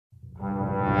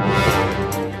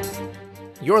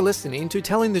You're listening to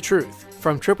Telling the Truth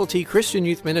from Triple T Christian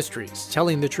Youth Ministries,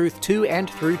 telling the truth to and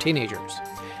through teenagers.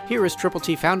 Here is Triple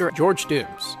T founder George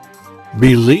Dooms.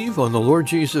 Believe on the Lord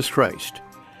Jesus Christ.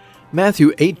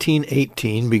 Matthew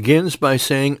 18:18 begins by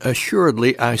saying,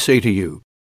 "Assuredly I say to you,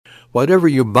 whatever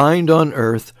you bind on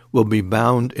earth will be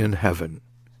bound in heaven."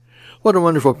 What a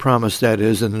wonderful promise that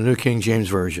is in the New King James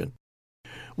Version.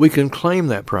 We can claim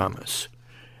that promise,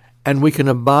 and we can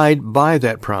abide by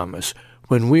that promise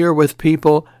when we are with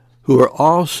people who are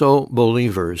also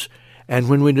believers, and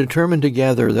when we determine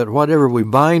together that whatever we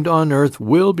bind on earth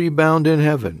will be bound in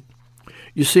heaven.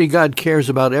 You see, God cares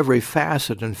about every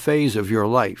facet and phase of your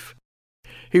life.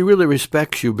 He really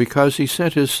respects you because He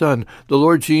sent His Son, the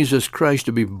Lord Jesus Christ,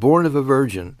 to be born of a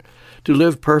virgin, to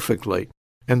live perfectly,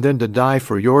 and then to die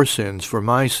for your sins, for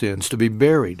my sins, to be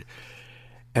buried,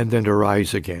 and then to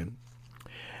rise again.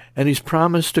 And He's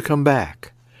promised to come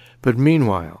back. But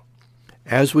meanwhile,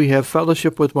 as we have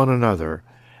fellowship with one another,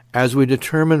 as we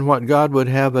determine what God would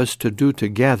have us to do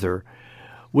together,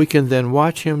 we can then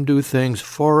watch Him do things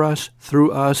for us,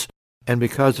 through us, and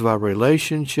because of our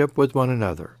relationship with one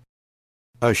another.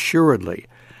 Assuredly,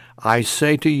 I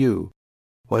say to you,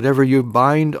 whatever you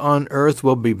bind on earth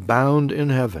will be bound in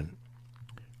heaven.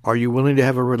 Are you willing to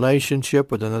have a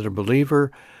relationship with another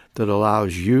believer that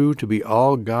allows you to be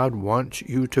all God wants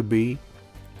you to be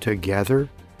together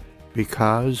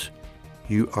because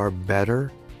you are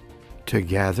better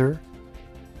together?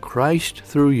 Christ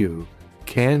through you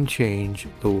can change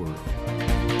the world.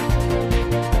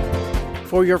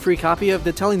 For your free copy of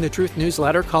the Telling the Truth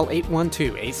newsletter, call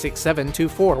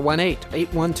 812-867-2418,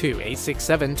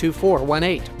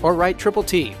 812-867-2418, or write Triple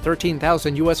T,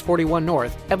 13,000 U.S. 41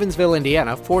 North, Evansville,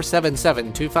 Indiana,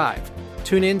 47725.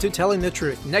 Tune in to Telling the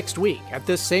Truth next week at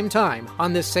this same time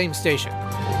on this same station.